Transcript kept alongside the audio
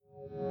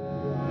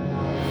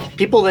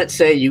People that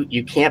say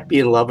you can't be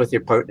in love with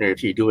your partner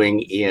if you're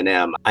doing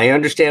E&M, I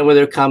understand where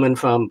they're coming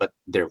from, but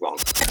they're wrong.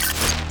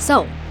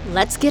 So,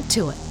 let's get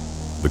to it.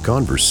 The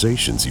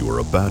conversations you are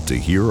about to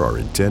hear are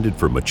intended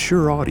for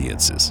mature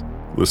audiences.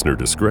 Listener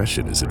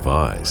discretion is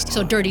advised.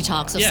 So dirty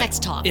talk, sex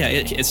talk. Yeah,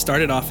 it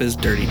started off as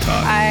dirty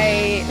talk.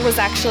 I was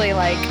actually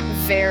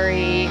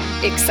very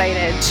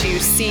excited to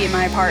see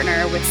my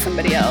partner with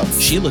somebody else.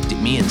 She looked at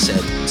me and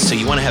said, "So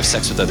you want to have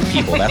sex with other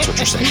people? That's what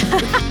you're saying."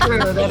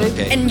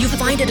 Okay. And you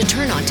find it a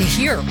turn on to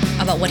hear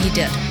about what he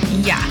did.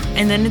 Yeah,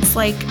 and then it's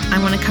like,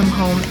 I want to come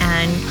home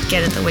and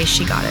get it the way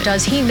she got it.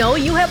 Does he know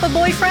you have a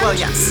boyfriend? Well,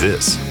 yes.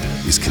 This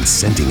is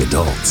Consenting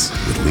Adults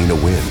with Lena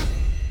Wynn.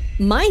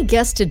 My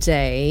guest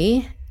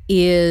today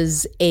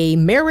is a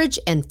marriage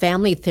and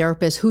family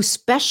therapist who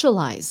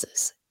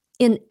specializes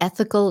in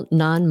ethical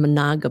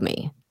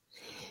non-monogamy.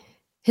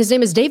 His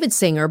name is David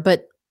Singer,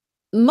 but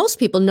most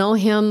people know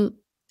him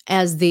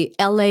as the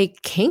LA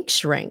Kink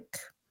Shrink.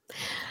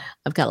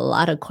 I've got a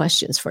lot of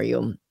questions for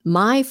you.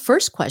 My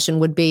first question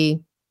would be,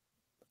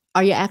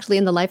 are you actually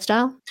in the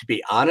lifestyle? To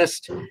be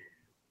honest,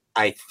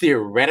 I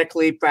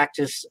theoretically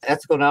practice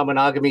ethical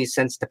non-monogamy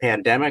since the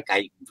pandemic.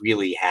 I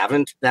really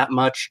haven't that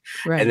much.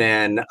 Right. And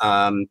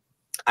then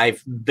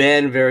I've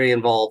been very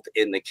involved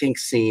in the kink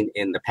scene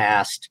in the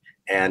past,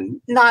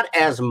 and not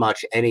as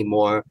much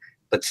anymore,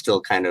 but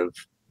still kind of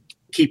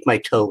keep my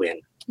toe in.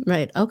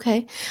 Right.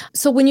 Okay.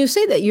 So when you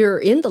say that you're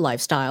in the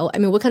lifestyle, I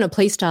mean, what kind of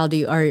play style do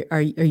you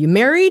are you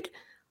married?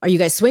 Are you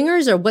guys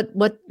swingers, or what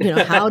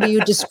how do you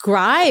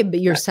describe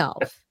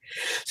yourself?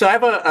 So I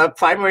have a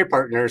primary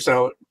partner.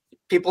 So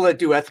people that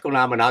do ethical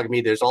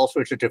non-monogamy, there's all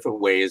sorts of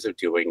different ways of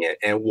doing it.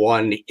 And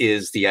one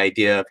is the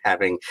idea of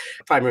having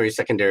primary,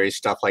 secondary,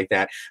 stuff like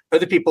that.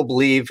 Other people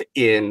believe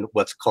in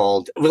what's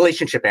called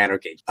relationship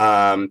anarchy.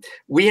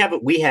 We have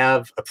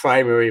a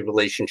primary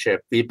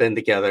relationship. We've been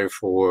together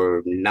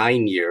for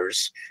 9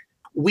 years.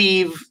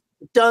 We've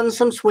done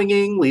some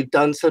swinging. We've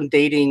done some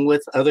dating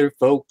with other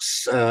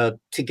folks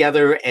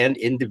together and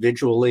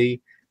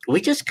individually. We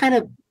just kind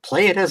of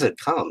play it as it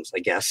comes, I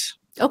guess.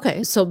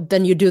 Okay. So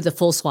then you do the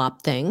full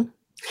swap thing.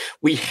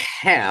 We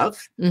have.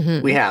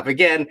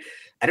 Again,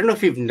 I don't know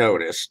if you've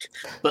noticed,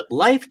 but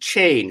life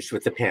changed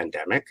with the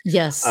pandemic.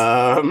 Yes.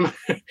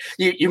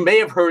 You may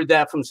have heard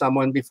that from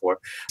someone before.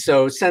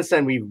 So since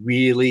then, we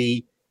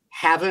really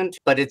haven't,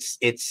 but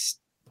it's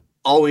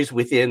always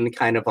within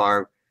kind of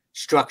our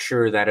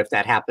structure that if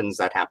that happens,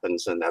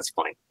 and that's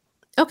fine.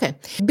 Okay.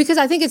 Because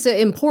I think it's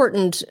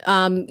important.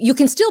 You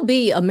can still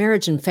be a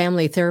marriage and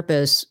family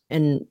therapist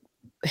and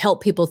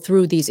help people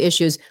through these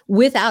issues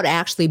without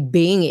actually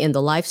being in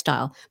the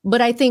lifestyle.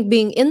 But I think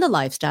being in the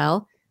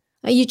lifestyle,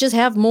 you just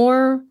have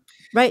more,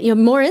 right? You have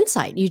more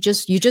insight. You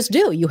just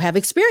do. You have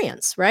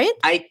experience, right?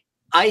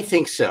 I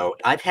think so.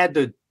 I've had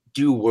to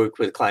do work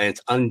with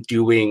clients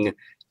undoing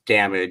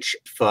damage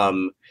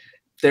from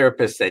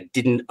therapists that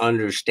didn't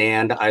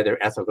understand either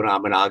ethical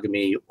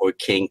non-monogamy or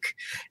kink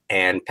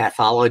and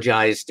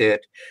pathologized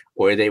it,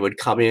 or they would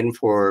come in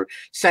for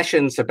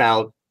sessions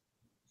about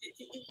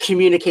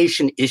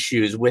communication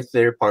issues with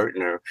their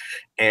partner,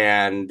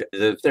 and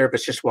the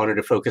therapist just wanted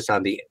to focus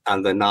on the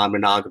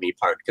non-monogamy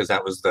part because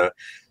that was the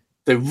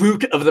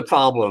root of the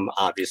problem,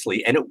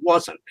 obviously, and it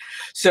wasn't.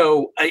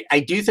 So I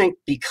do think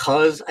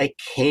because I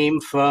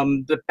came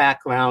from the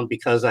background,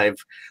 because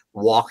I've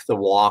walked the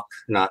walk,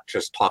 not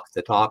just talked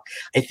the talk,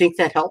 I think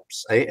that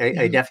helps.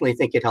 I definitely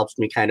think it helps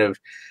me kind of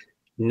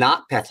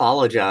not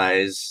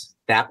pathologize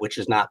that which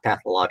is not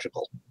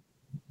pathological.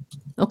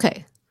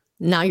 Okay.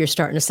 Now you're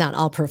starting to sound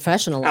all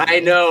professional. I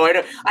know.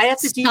 I have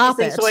to do these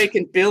things so I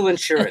can bill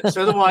insurance.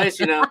 Otherwise,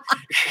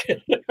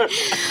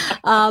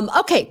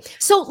 Okay.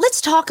 So let's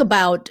talk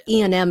about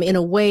E&M in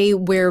a way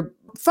where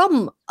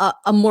from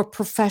a more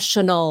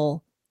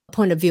professional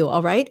point of view.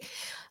 All right.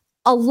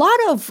 A lot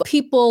of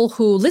people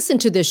who listen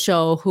to this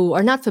show who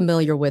are not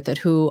familiar with it,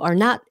 who are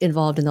not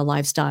involved in the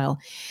lifestyle,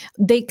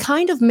 they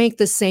kind of make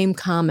the same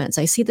comments.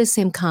 I see the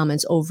same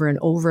comments over and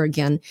over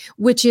again,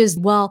 which is,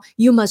 well,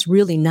 you must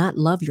really not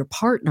love your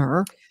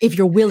partner if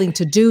you're willing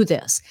to do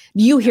this.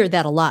 You hear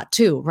that a lot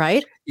too,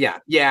 right? Yeah.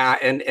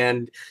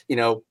 And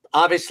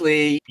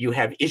obviously you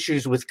have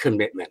issues with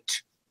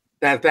commitment.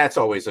 That's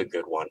always a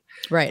good one.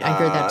 Right. I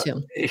heard that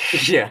too.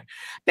 Yeah.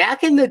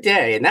 Back in the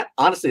day, and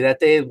that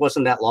day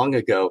wasn't that long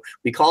ago,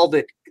 we called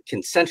it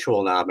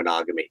consensual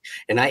non-monogamy.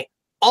 And I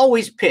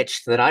always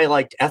pitched that I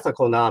liked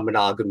ethical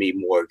non-monogamy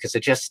more because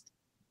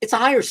it's a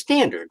higher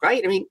standard,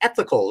 right? I mean,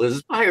 ethical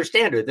is a higher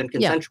standard than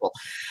consensual.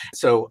 Yeah.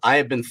 So I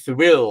have been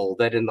thrilled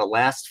that in the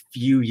last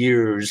few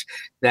years,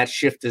 that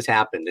shift has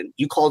happened. And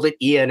you called it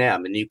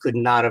E&M, and you could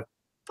not have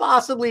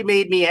possibly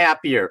made me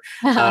happier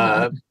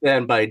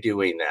than by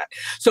doing that.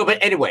 So, but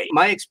anyway,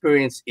 my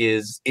experience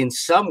is in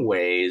some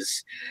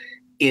ways,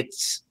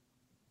 it's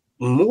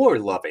more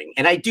loving.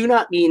 And I do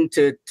not mean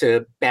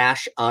to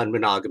bash on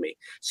monogamy.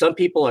 Some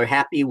people are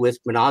happy with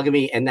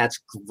monogamy, and that's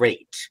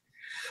great.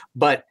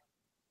 But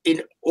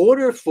in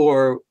order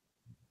for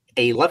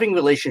a loving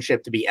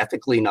relationship to be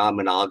ethically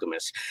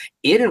non-monogamous,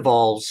 it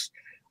involves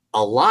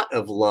a lot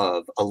of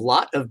love, a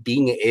lot of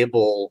being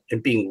able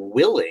and being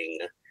willing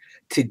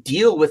to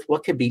deal with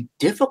what can be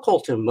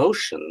difficult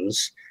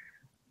emotions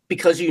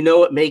because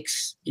it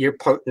makes your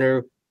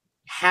partner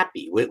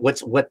happy.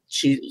 What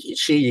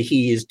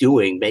he is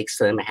doing makes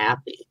them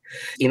happy.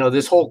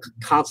 This whole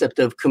concept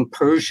of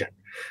compersion,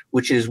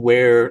 which is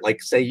where,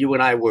 like, say you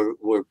and I were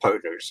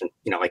partners,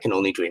 and I can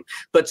only dream,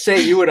 but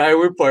say you and I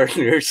were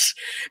partners,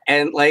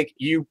 and like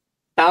you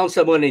found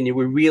someone and you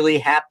were really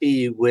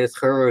happy with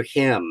her or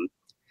him,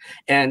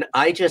 and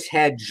I just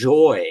had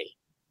joy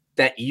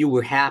that you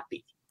were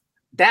happy.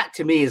 That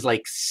to me is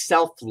like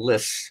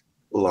selfless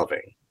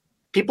loving.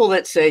 People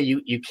that say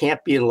you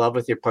can't be in love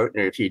with your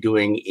partner if you're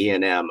doing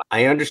E&M,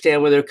 I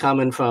understand where they're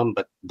coming from,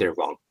 but they're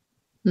wrong.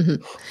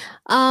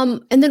 Mm-hmm.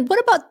 And then what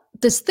about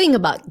this thing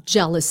about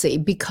jealousy?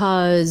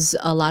 Because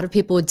a lot of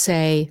people would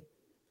say,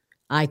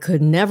 I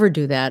could never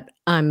do that.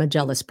 I'm a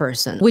jealous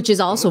person, which is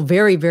also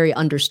very, very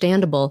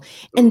understandable.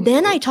 And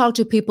then I talk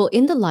to people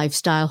in the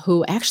lifestyle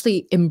who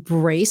actually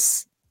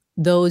embrace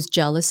those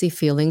jealousy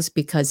feelings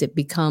because it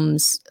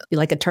becomes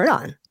like a turn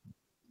on.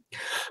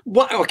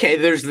 Well, okay,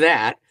 there's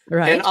that.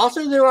 Right. And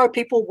also there are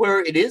people where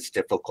it is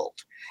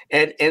difficult.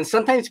 And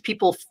sometimes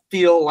people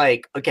feel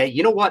like, okay,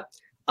 you know what?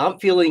 I'm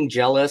feeling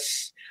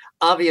jealous.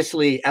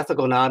 Obviously,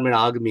 ethical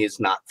non-monogamy is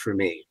not for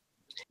me.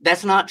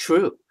 That's not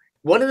true.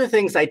 One of the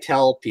things I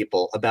tell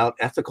people about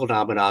ethical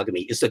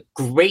non-monogamy is a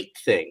great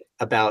thing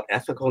about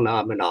ethical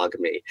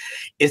non-monogamy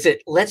is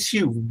it lets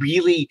you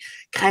really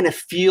kind of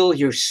feel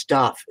your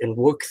stuff and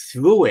work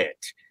through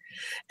it.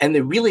 And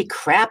the really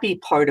crappy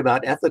part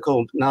about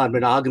ethical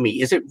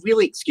non-monogamy is it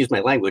really, excuse my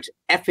language,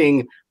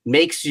 effing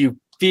makes you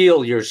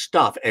feel your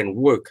stuff and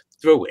work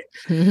through it.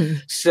 Mm-hmm.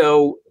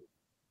 So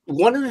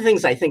one of the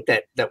things I think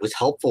that was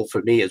helpful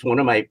for me is one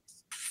of my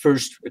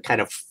first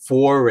kind of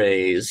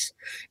forays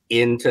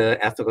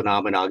into ethical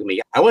non-monogamy.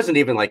 I wasn't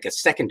even like a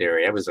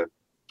secondary, I was a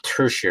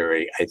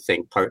tertiary, I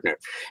think, partner.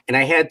 And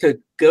I had to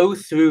go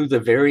through the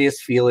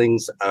various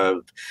feelings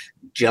of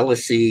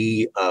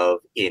jealousy, of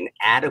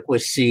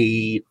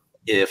inadequacy.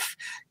 If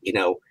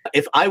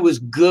I was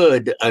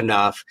good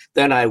enough,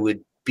 then I would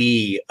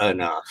be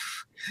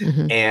enough.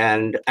 Mm-hmm.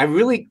 And I'm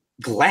really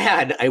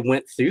glad I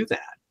went through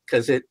that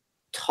because it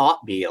taught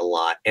me a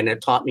lot, and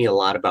it taught me a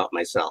lot about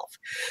myself.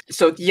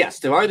 So yes,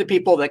 there are the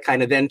people that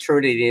kind of then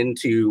turn it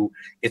into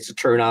it's a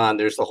turn on.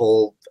 There's the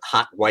whole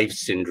hot wife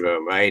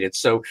syndrome, right?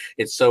 It's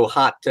so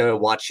hot to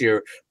watch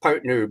your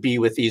partner be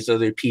with these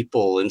other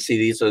people and see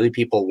these other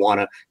people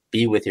want to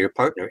be with your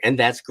partner, and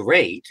that's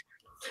great.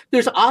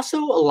 There's also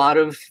a lot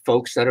of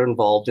folks that are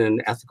involved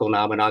in ethical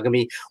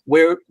non-monogamy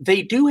where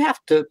they do have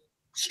to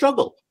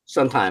struggle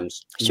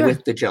sometimes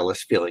with the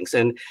jealous feelings,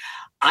 and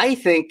I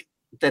think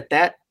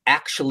that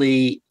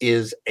actually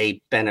is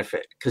a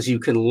benefit because you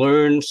can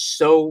learn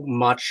so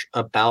much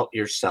about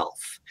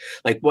yourself,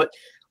 like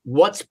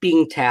what's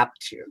being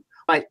tapped here.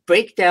 I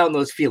break down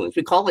those feelings.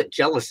 We call it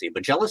jealousy,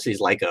 but jealousy is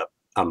like a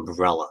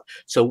umbrella.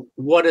 So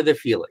what are the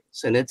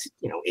feelings? And it's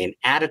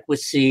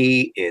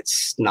inadequacy,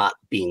 it's not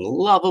being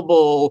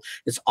lovable,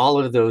 it's all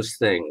of those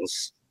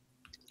things.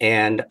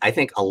 And I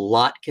think a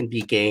lot can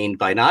be gained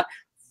by not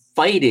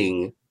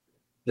fighting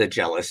the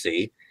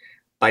jealousy,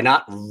 by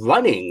not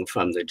running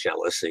from the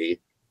jealousy,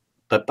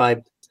 but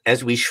by,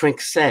 as we shrink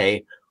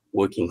say,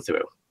 working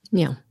through.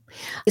 Yeah.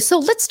 So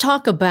let's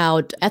talk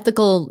about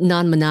ethical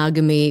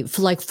non-monogamy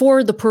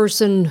for the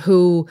person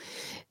who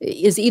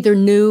is either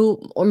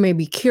new or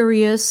maybe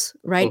curious,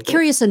 right? Mm-hmm.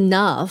 Curious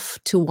enough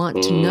to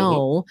want to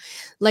know,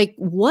 like,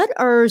 what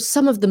are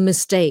some of the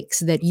mistakes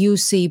that you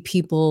see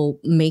people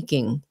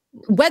making,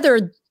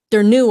 whether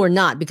they're new or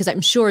not? Because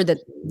I'm sure that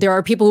there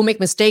are people who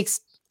make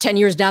mistakes 10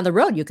 years down the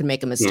road. You can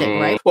make a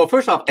mistake, right? Well,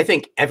 first off, I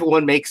think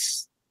everyone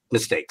makes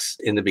mistakes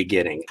in the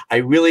beginning. I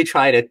really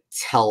try to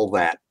tell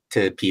that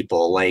to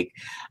people. Like,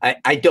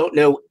 I don't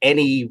know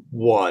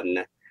anyone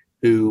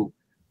who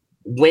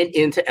went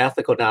into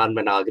ethical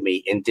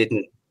non-monogamy and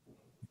didn't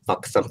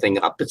fuck something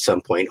up at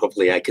some point.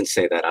 Hopefully I can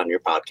say that on your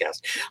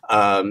podcast.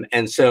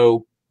 And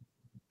so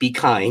be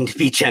kind,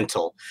 be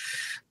gentle.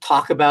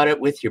 Talk about it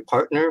with your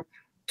partner.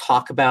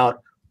 Talk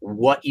about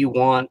what you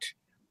want,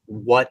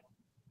 what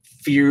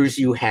fears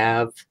you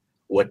have,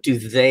 what do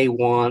they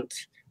want,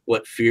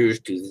 what fears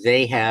do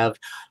they have,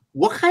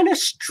 what kind of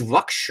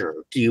structure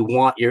do you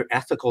want your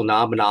ethical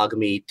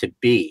non-monogamy to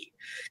be?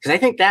 Because I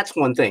think that's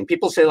one thing.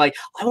 People say, like,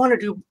 I want to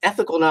do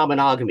ethical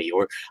non-monogamy,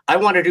 or I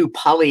want to do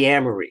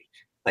polyamory,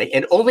 right?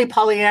 And only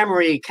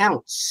polyamory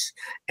counts.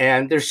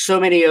 And there's so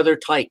many other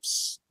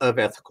types of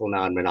ethical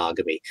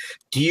non-monogamy.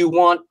 Do you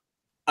want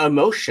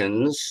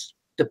emotions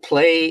to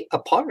play a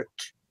part?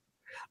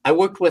 I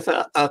worked with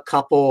a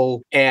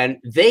couple, and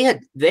they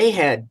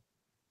had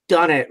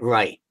done it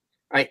right.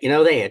 Right.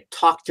 They had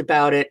talked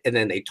about it, and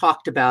then they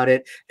talked about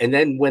it. And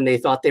then when they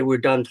thought they were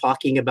done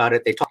talking about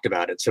it, they talked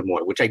about it some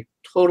more, which I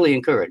totally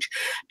encourage.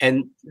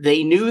 And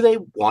they knew they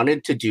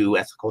wanted to do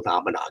ethical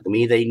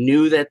non-monogamy. They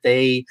knew that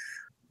they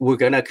were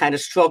going to kind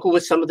of struggle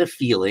with some of the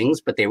feelings,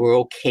 but they were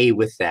okay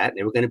with that.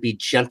 They were going to be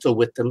gentle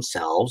with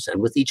themselves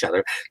and with each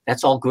other.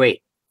 That's all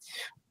great.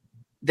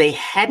 they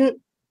hadn't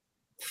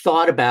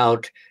thought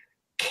about,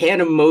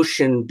 can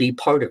emotion be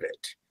part of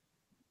it?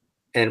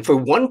 And for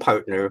one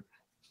partner,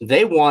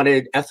 they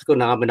wanted ethical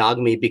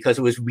non-monogamy because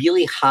it was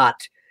really hot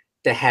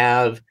to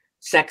have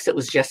sex that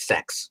was just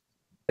sex.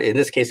 In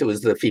this case, it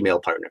was the female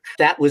partner.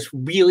 That was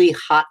really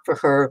hot for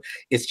her.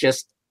 It's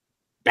just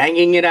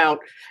banging it out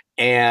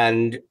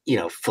and,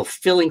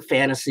 fulfilling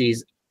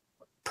fantasies.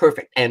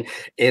 Perfect. And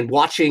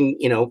watching,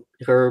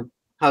 her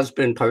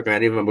husband, partner, I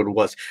don't even remember what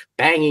it was,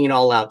 banging it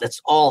all out.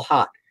 That's all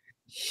hot.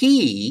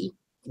 He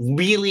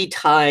really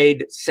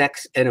tied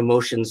sex and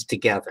emotions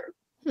together.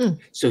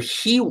 So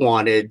he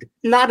wanted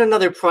not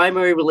another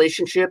primary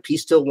relationship. He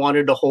still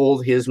wanted to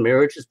hold his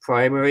marriage as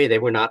primary. They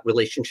were not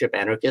relationship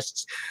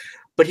anarchists,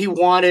 but he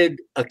wanted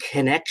a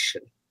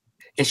connection.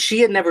 And she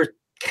had never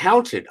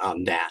counted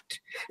on that.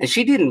 And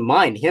she didn't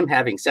mind him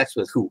having sex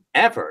with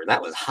whoever.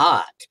 That was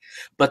hot.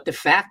 But the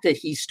fact that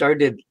he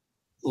started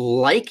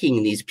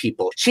liking these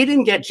people, she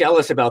didn't get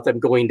jealous about them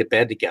going to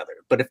bed together.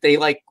 But if they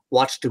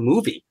watched a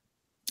movie.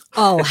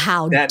 Oh,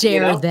 how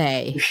dare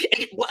they?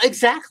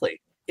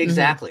 Exactly.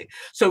 Exactly.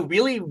 So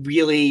really,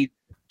 really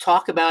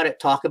talk about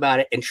it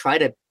and try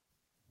to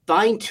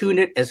fine tune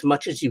it as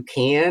much as you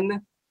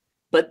can,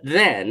 but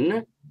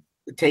then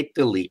take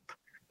the leap.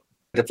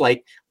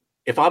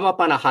 If I'm up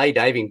on a high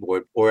diving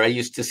board, or I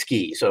used to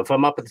ski, so if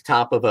I'm up at the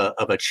top of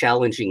a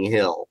challenging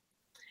hill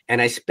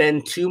and I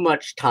spend too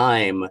much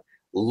time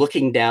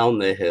looking down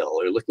the hill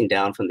or looking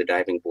down from the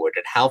diving board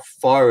at how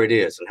far it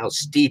is and how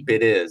steep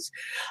it is,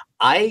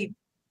 I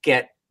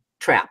get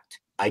trapped.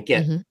 I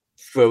get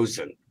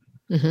frozen.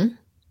 Mm-hmm.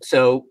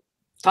 So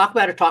talk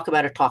about it,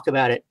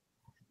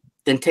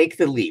 then take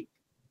the leap.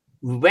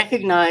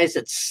 Recognize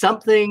that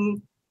something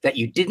that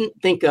you didn't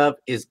think of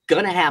is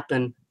going to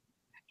happen,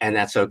 and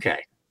that's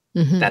okay.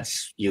 Mm-hmm.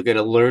 You're going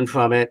to learn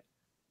from it.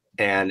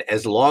 And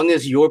as long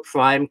as your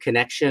prime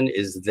connection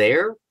is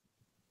there,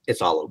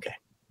 it's all okay.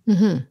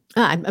 Mm-hmm.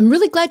 I'm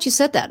really glad you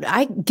said that.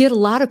 I get a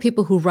lot of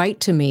people who write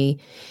to me,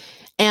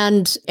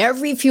 and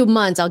every few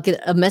months I'll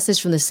get a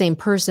message from the same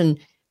person,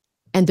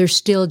 and they're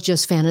still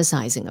just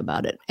fantasizing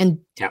about it. And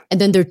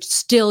then they're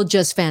still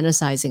just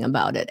fantasizing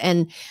about it.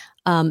 And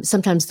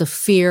sometimes the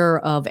fear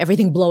of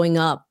everything blowing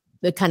up,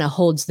 that kind of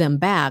holds them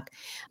back.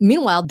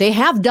 Meanwhile, they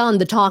have done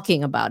the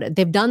talking about it.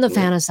 They've done the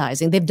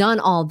fantasizing. They've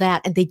done all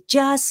that. And they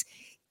just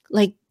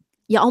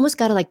you almost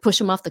got to push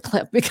them off the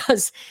cliff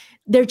because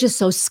they're just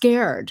so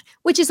scared,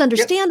 which is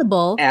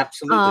understandable. Yep,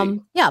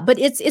 absolutely. But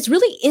it's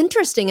really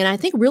interesting. And I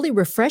think really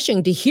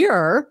refreshing to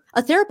hear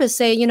a therapist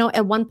say,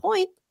 at one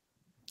point,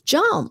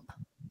 jump.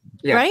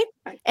 Yeah. Right?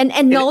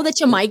 And know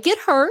that you might get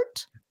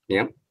hurt.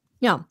 Yeah.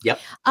 Yeah. Yep.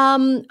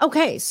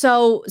 Okay.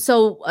 So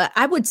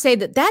I would say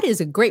that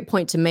is a great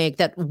point to make,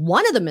 that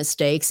one of the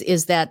mistakes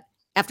is that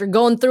after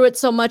going through it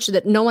so much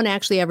that no one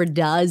actually ever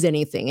does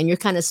anything and you're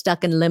kind of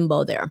stuck in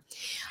limbo there.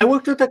 I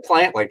worked with a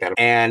client like that,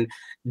 and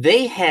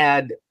they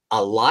had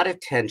a lot of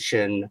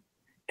tension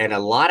and a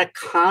lot of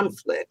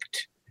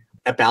conflict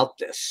about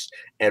this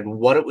and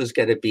what it was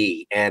going to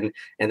be. And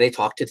they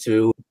talked it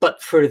through.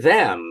 But for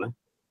them,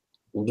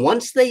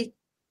 once they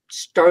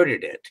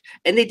started it,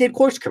 and they did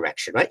course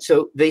correction, right?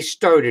 So they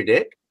started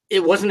it.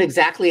 It wasn't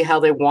exactly how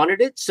they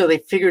wanted it. So they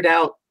figured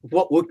out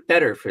what worked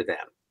better for them.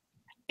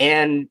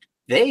 And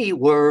they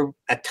were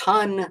a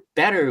ton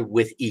better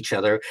with each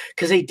other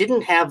because they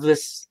didn't have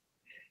this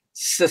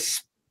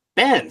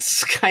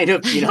suspense kind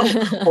of,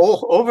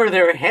 over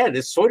their head.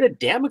 This sort of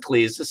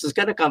Damocles, this is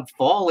going to come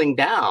falling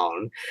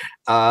down.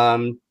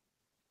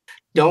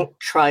 Don't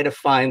try to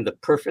find the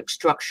perfect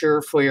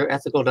structure for your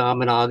ethical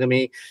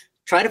non-monogamy.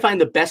 Try to find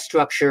the best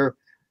structure,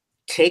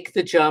 take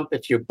the jump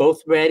if you're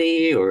both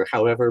ready or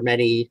however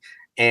many,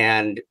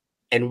 and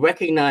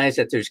recognize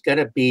that there's going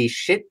to be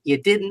shit you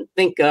didn't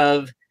think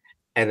of,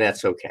 and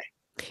that's okay.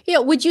 Yeah.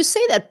 Would you say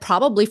that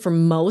probably for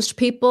most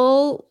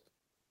people,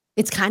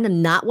 it's kind of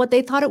not what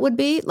they thought it would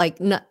be?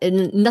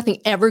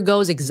 Nothing ever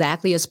goes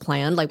exactly as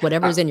planned,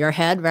 whatever's in your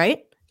head,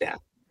 right?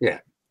 Yeah.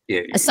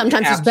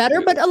 Sometimes it's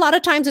better, but a lot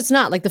of times it's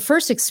not. The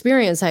first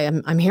experience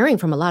I'm hearing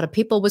from a lot of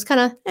people was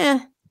kind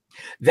of,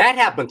 That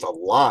happens a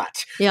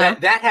lot. Yeah.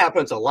 That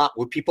happens a lot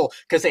with people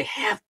because they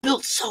have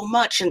built so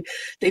much and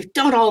they've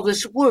done all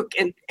this work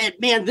and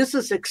man, this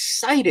is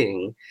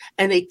exciting.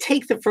 And they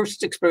take the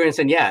first experience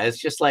and it's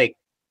just It's,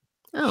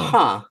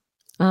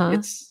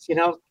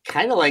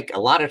 kind of like a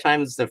lot of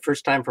times the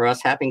first time for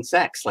us having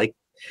sex.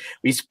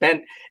 We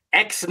spent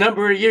X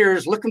number of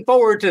years looking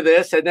forward to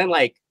this and then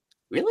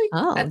really?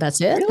 Oh,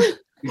 that's it?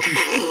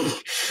 Really?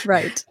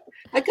 Right.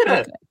 I could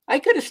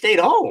have stayed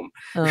home.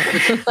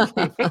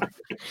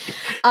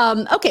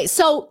 Okay,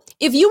 so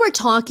if you were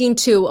talking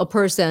to a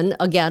person,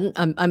 again,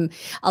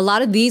 a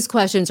lot of these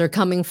questions are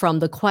coming from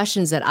the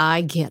questions that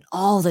I get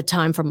all the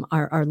time from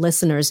our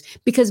listeners,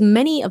 because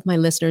many of my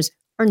listeners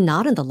are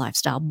not in the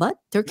lifestyle, but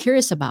they're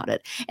curious about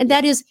it. And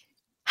that is,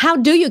 how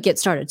do you get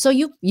started? So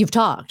you've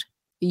talked,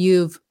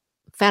 you've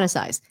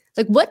fantasized.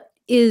 What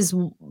is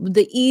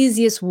the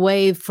easiest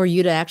way for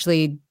you to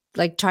actually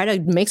try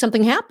to make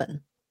something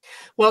happen?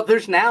 Well,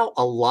 there's now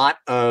a lot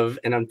of,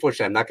 and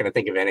unfortunately, I'm not going to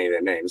think of any of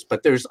their names,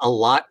 but there's a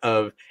lot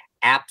of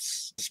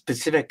apps,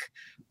 specific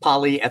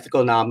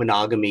polyethical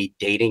non-monogamy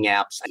dating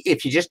apps.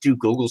 If you just do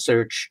Google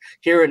search,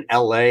 here in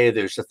LA,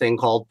 there's a thing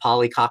called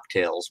Poly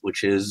Cocktails,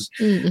 which is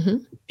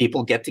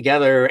people get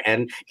together,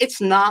 and it's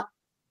not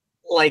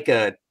like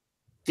a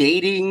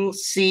dating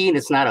scene.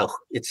 It's not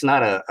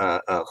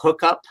a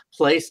hookup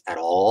place at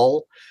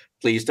all.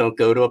 Please don't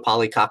go to a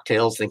Poly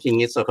Cocktails thinking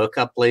it's a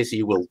hookup place.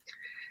 You will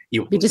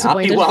not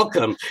be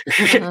welcome.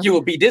 You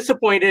will be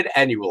disappointed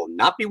and you will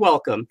not be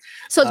welcome.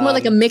 So it's more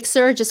like a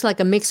mixer, just like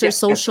a mixer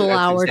social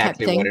hour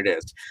exactly type thing. What it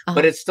is.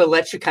 But it's to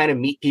let you kind of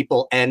meet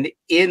people. And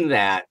in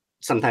that,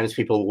 sometimes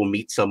people will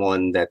meet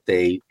someone that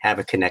they have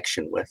a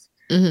connection with.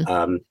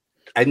 I'm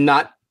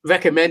not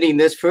recommending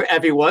this for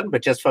everyone,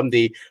 but just from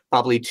the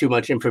probably too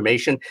much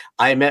information,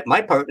 I met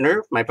my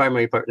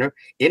primary partner,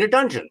 in a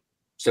dungeon.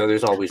 So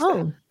there's always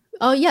that.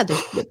 Oh, yeah.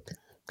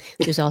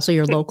 There's also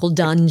your local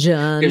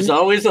dungeon. There's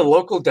always a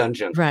local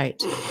dungeon.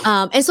 Right.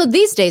 And so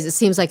these days, it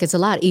seems like it's a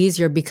lot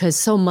easier because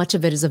so much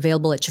of it is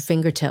available at your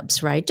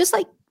fingertips, right? Just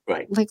like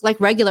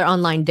regular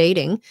online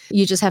dating.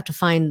 You just have to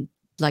find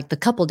like the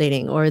couple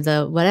dating or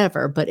the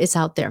whatever, but it's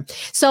out there.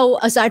 So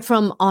aside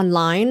from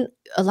online,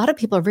 a lot of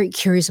people are very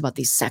curious about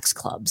these sex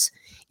clubs.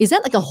 Is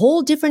that like a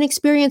whole different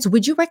experience?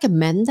 Would you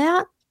recommend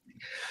that?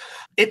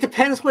 It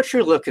depends what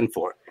you're looking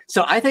for.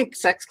 So I think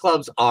sex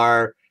clubs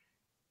are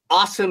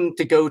awesome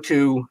to go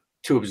to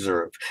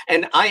observe.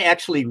 And I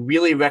actually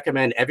really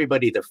recommend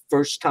everybody the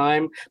first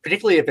time,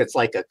 particularly if it's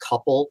like a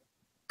couple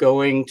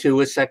going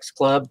to a sex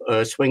club,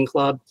 a swing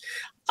club.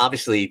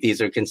 Obviously,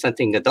 these are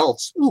consenting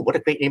adults. Ooh, what a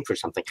great name for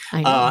something.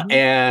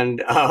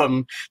 And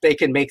they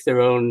can make their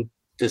own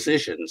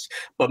decisions.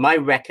 But my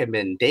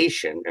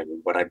recommendation, and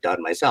what I've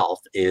done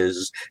myself,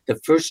 is the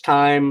first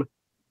time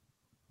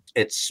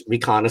it's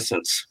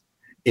reconnaissance.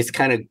 It's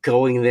kind of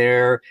going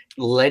there,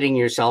 letting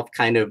yourself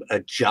kind of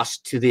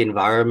adjust to the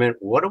environment.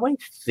 What do I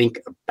think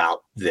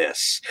about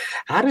this?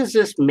 How does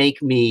this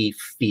make me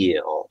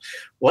feel?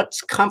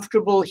 What's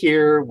comfortable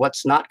here?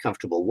 What's not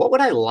comfortable? What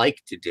would I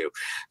like to do?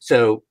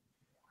 So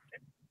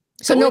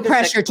no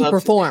pressure to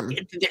perform.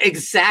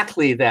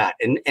 Exactly that.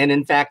 And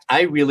in fact,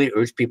 I really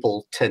urge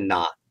people to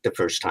not the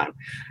first time.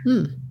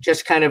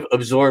 Just kind of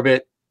absorb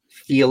it,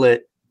 feel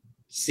it,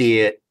 see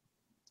it,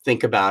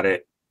 think about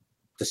it,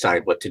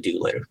 decide what to do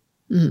later.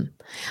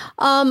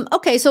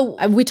 Okay, so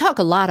we talk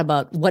a lot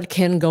about what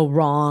can go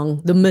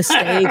wrong, the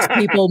mistakes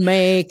people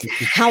make,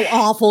 how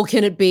awful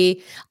can it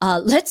be.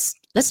 Let's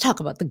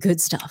talk about the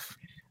good stuff.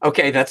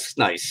 Okay, that's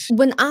nice.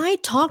 When I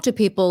talk to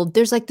people,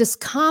 there's like this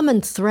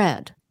common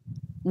thread,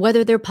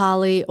 whether they're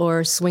poly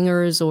or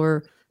swingers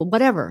or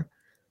whatever.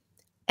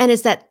 And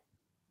it's that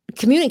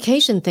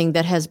communication thing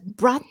that has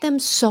brought them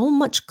so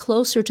much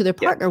closer to their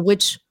partner,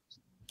 which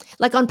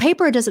like on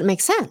paper, it doesn't make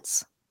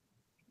sense.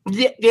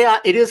 Yeah,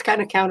 it is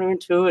kind of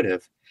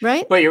counterintuitive.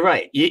 Right. But you're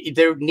right.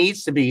 There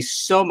needs to be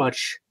so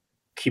much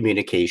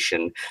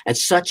communication and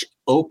such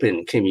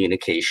open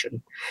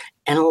communication.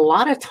 And a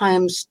lot of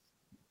times,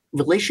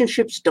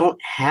 relationships don't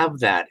have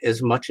that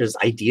as much as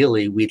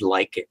ideally we'd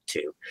like it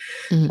to,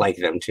 like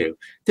them to.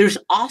 There's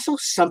also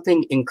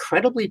something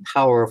incredibly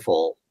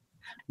powerful.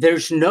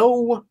 There's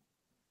no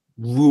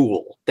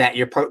rule that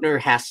your partner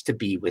has to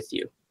be with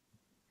you.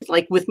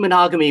 Like with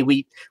monogamy,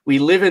 we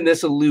live in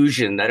this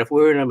illusion that if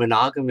we're in a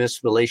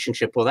monogamous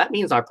relationship, well, that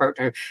means our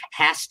partner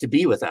has to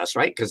be with us,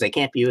 right? Because they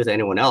can't be with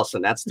anyone else,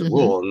 and that's the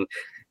rule. And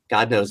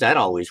God knows that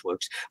always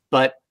works.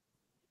 But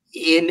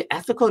in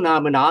ethical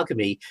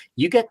non-monogamy,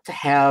 you get to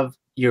have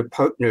your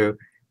partner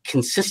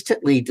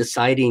consistently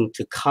deciding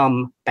to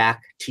come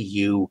back to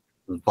you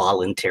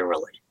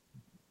voluntarily.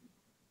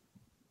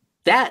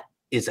 That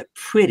is a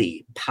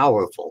pretty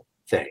powerful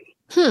thing.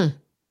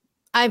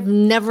 I've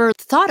never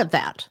thought of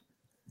that.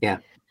 Yeah.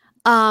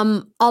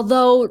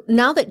 Although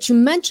now that you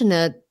mention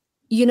it,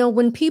 you know,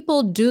 when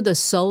people do the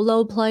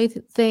solo play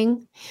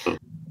thing,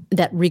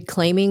 that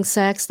reclaiming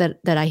sex that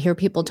I hear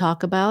people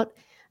talk about,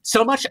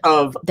 so much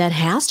of that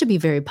has to be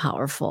very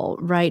powerful,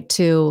 right?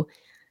 To,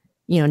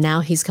 you know, now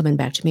he's coming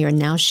back to me or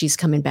now she's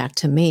coming back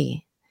to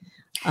me.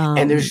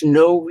 And there's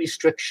no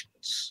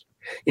restrictions.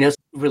 You know,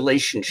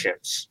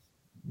 relationships,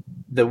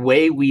 the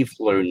way we've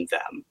learned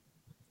them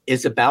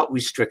is about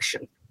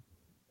restriction.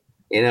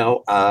 You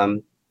know,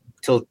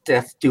 till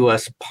death do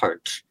us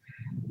part,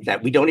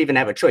 that we don't even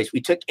have a choice.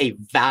 We took a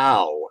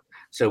vow,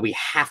 so we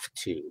have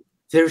to.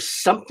 There's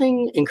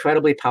something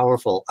incredibly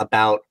powerful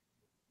about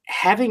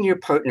having your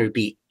partner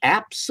be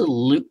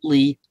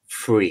absolutely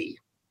free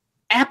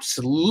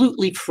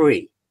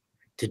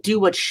to do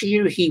what she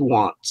or he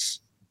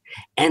wants,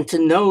 and to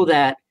know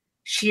that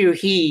she or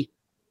he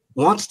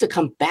wants to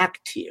come back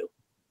to you.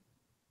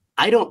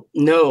 I don't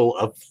know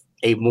of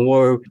a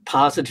more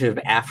positive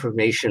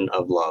affirmation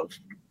of love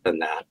than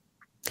that.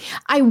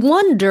 I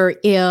wonder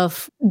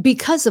if,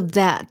 because of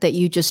that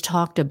you just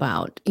talked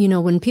about, you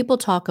know, when people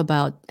talk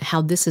about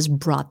how this has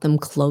brought them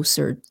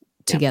closer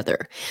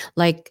together,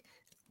 like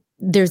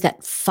there's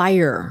that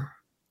fire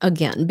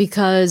again,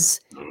 because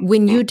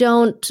when you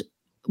don't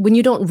when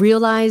you don't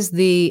realize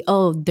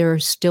they're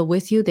still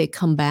with you, they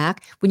come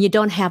back, when you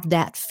don't have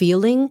that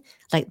feeling,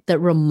 like the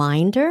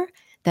reminder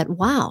that,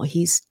 wow,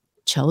 he's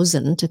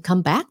chosen to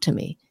come back to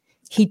me.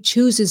 He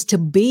chooses to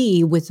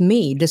be with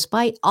me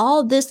despite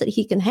all this that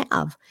he can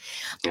have,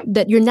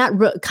 that you're not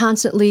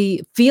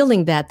constantly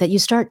feeling that you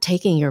start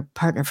taking your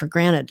partner for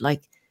granted.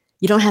 Like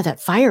you don't have that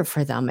fire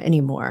for them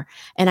anymore.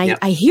 And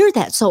I hear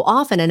that so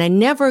often, and I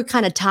never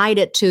kind of tied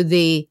it to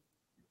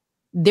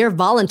they're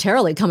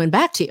voluntarily coming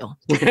back to you.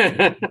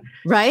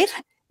 Right?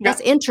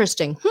 That's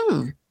interesting.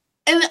 And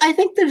I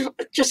think there's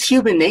just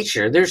human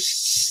nature. There's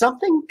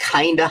something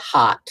kind of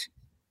hot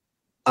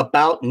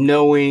about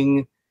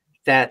knowing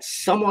that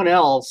someone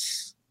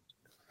else,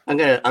 I'm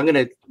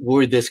gonna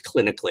word this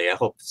clinically. I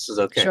hope this is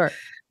okay. Sure.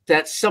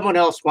 That someone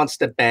else wants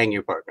to bang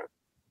your partner.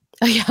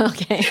 Oh yeah,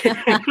 okay.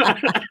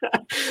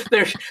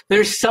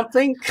 there's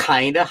something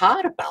kind of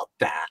hot about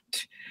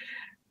that.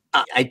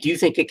 I do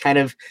think it kind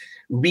of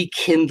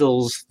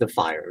rekindles the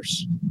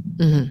fires.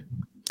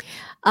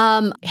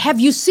 Mm-hmm. Have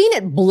you seen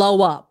it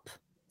blow up?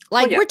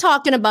 Like we're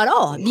talking about,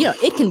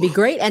 it can be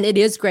great, and it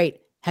is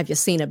great. Have you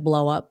seen it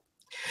blow up?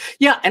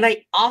 Yeah, and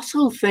I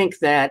also think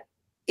that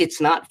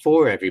it's not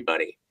for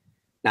everybody.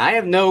 Now, I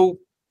have no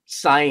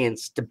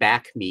science to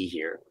back me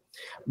here,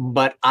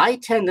 but I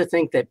tend to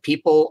think that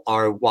people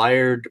are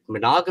wired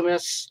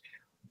monogamous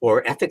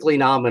or ethically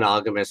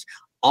non-monogamous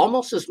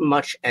almost as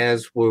much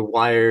as we're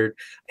wired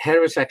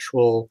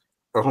heterosexual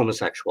or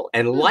homosexual.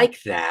 And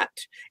like that,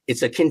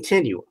 it's a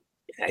continuum.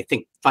 I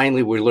think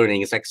finally we're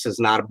learning sex is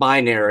not a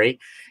binary,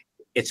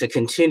 it's a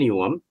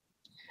continuum.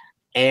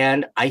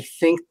 And I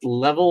think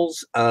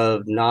levels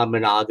of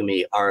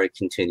non-monogamy are a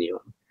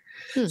continuum.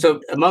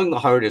 So among the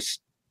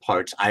hardest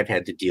parts I've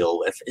had to deal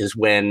with is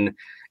when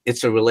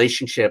it's a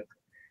relationship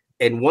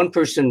and one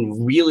person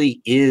really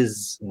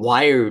is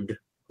wired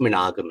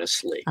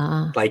monogamously.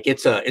 Like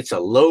it's a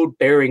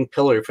load-bearing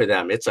pillar for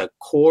them. It's a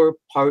core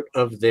part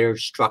of their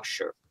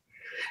structure.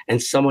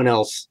 And someone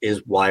else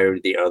is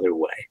wired the other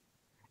way.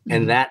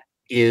 And that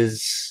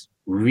is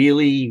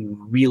really,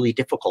 really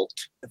difficult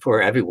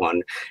for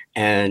everyone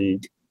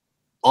and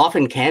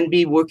often can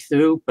be worked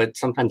through, but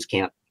sometimes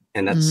can't.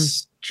 And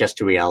that's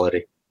just a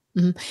reality.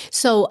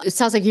 So it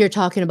sounds like you're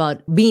talking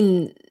about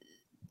being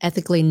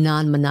ethically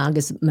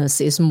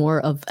non-monogamous is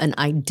more of an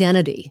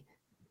identity,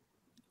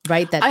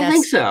 right? I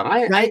think so.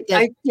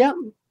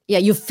 Yeah,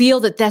 you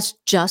feel that's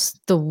just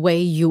the way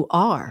you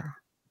are.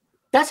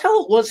 That's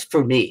how it was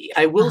for me.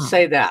 I will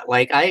say that.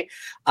 Like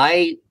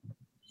I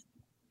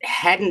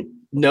hadn't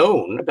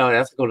known about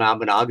ethical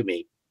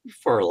non-monogamy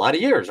for a lot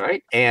of years,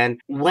 right? And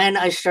when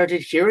I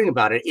started hearing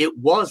about it, it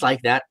was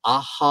like that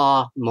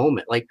aha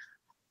moment. Like,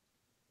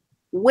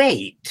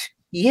 wait,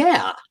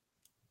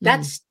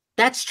 that's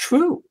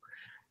true.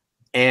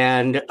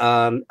 And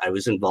I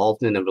was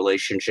involved in a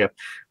relationship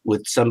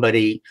with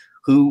somebody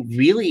who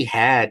really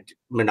had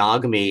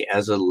monogamy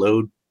as a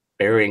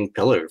load-bearing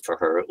pillar for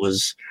her. It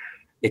was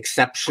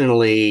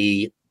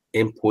exceptionally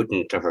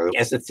important to her.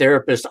 As a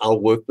therapist, I'll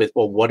work with,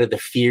 what are the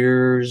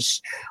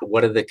fears?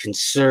 What are the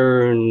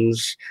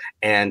concerns?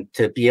 And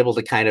to be able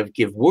to kind of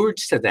give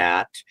words to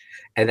that.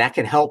 And that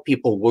can help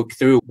people work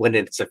through when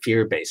it's a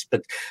fear-based.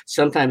 But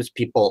sometimes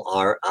people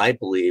are, I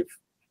believe,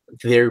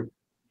 their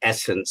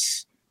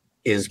essence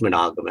is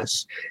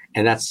monogamous.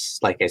 And that's,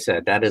 like I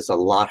said, that is a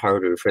lot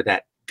harder for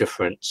that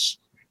difference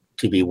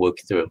to be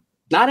worked through.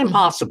 Not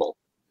impossible,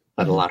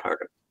 but a lot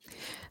harder.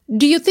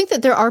 Do you think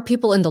that there are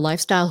people in the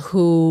lifestyle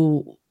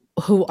who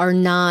are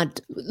not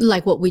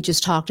like what we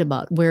just talked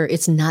about, where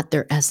it's not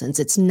their essence,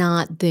 it's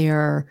not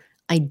their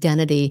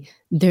identity?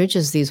 They're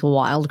just these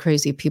wild,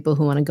 crazy people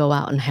who want to go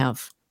out and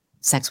have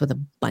sex with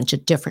a bunch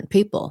of different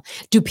people.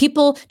 Do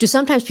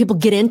sometimes people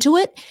get into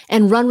it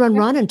and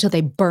run until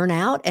they burn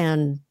out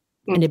and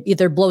it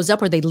either blows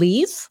up or they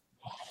leave?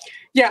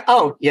 Yeah.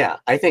 Oh, yeah.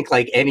 I think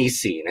like any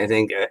scene, I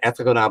think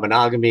ethical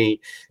non-monogamy,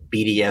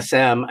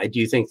 BDSM, I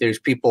do think there's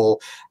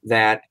people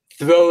that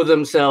throw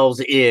themselves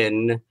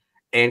in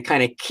and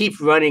kind of keep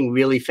running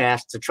really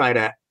fast to try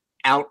to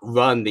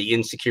outrun the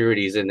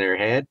insecurities in their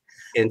head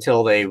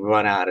until they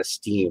run out of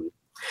steam.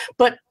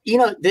 But,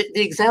 the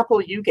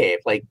example you gave,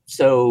 like,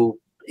 so,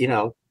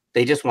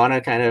 they just want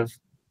to kind of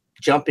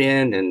jump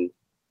in and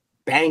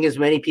bang as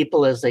many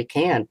people as they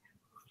can.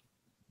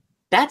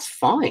 That's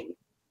fine.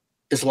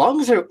 As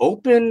long as they're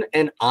open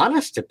and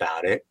honest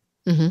about it,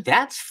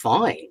 that's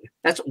fine.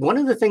 That's one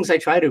of the things I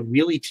try to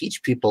really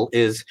teach people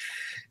is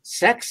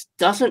sex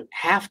doesn't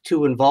have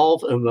to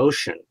involve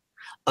emotion.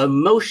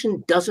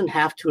 Emotion doesn't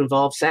have to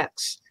involve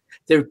sex.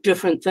 They're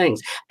different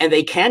things. And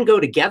they can go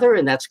together,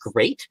 and that's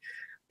great.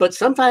 But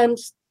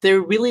sometimes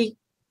they're really,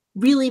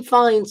 really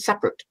fine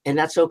separate, and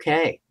that's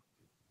okay.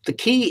 The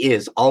key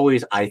is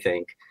always, I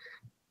think,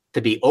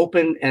 to be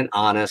open and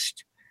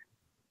honest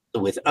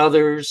with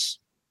others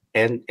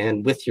and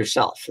with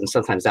yourself. And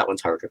sometimes that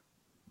one's harder.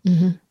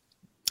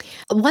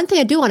 One thing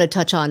I do want to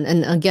touch on,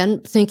 and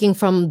again, thinking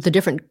from the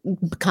different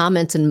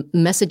comments and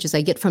messages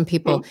I get from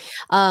people,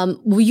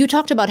 you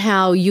talked about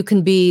how you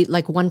can be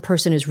like one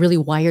person is really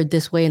wired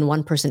this way and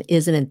one person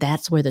isn't, and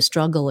that's where the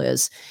struggle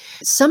is.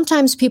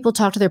 Sometimes people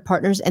talk to their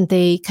partners and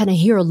they kind of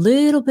hear a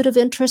little bit of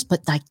interest,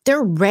 but like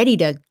they're raring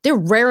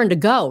to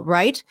go,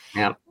 right?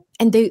 Yeah.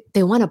 And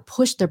they want to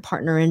push their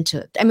partner into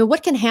it. I mean,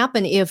 what can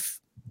happen if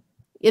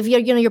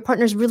your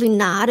partner's really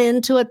not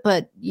into it,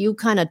 but you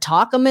kind of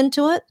talk them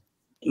into it?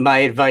 My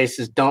advice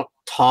is don't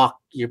talk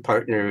your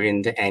partner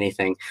into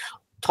anything.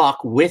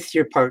 Talk with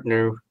your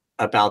partner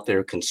about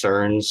their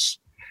concerns.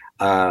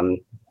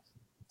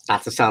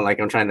 Not to sound like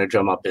I'm trying to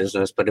drum up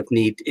business, but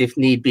if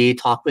need be,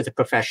 talk with a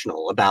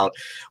professional about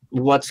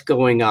what's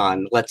going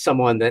on. Let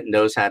someone that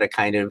knows how to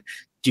kind of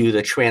do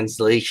the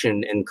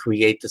translation and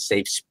create the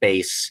safe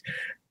space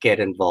get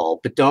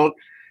involved. But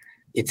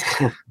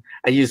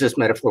I use this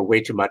metaphor way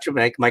too much.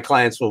 My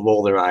clients will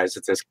roll their eyes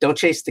at this. Don't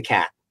chase the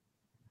cat.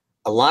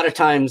 A lot of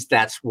times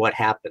that's what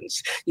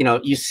happens.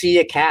 You see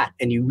a cat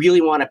and you really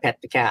want to pet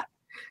the cat.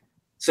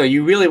 So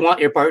you really want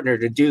your partner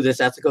to do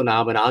this ethical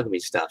non-monogamy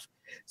stuff.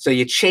 So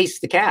you chase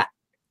the cat.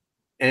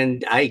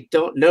 And I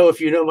don't know if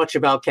you know much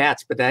about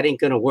cats, but that ain't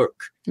going to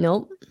work.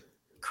 Nope.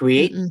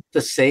 Create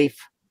the safe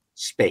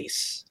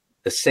space,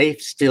 the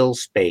safe, still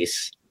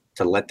space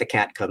to let the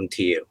cat come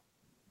to you,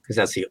 because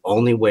that's the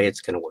only way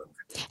it's going to work.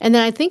 And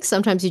then I think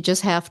sometimes you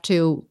just have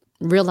to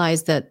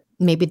realize that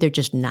maybe they're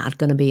just not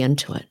going to be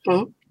into it.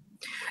 Mm-hmm.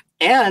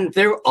 And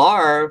there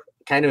are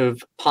kind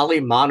of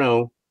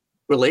poly-mono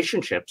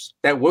relationships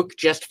that work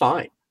just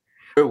fine.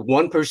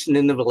 One person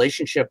in the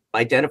relationship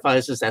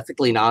identifies as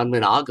ethically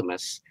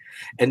non-monogamous,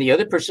 and the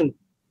other person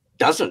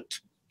doesn't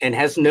and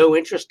has no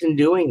interest in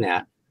doing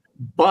that.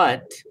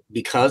 But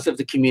because of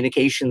the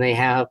communication they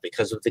have,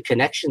 because of the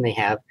connection they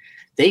have,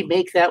 they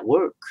make that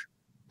work.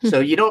 So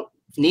you don't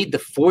need to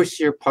force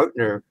your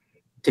partner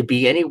to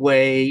be any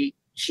way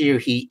she or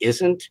he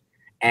isn't.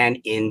 And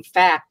in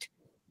fact,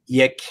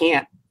 you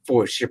can't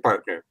force your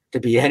partner to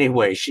be any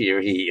way she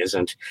or he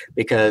isn't,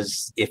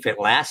 because if it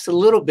lasts a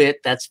little bit,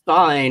 that's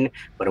fine,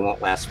 but it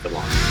won't last for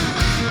long.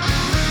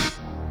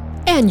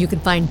 And you can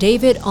find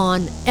David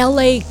on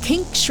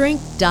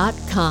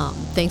lakinkshrink.com.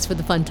 Thanks for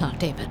the fun talk,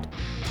 David.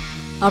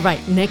 All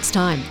right, next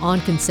time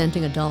on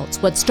Consenting Adults,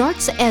 what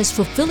starts as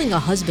fulfilling a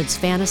husband's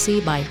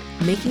fantasy by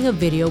making a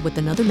video with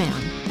another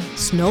man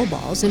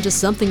snowballs into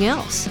something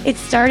else. It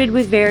started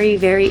with very,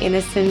 very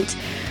innocent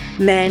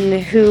men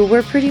who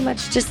were pretty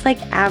much just like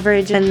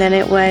average, and then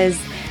it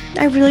was,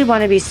 I really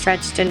want to be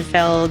stretched and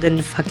filled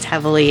and fucked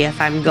heavily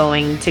if I'm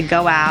going to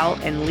go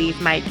out and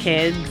leave my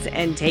kids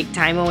and take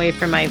time away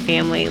from my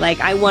family. Like,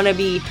 I want to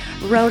be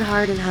rode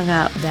hard and hung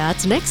up.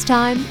 That's next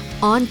time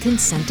on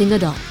Consenting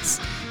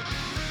Adults.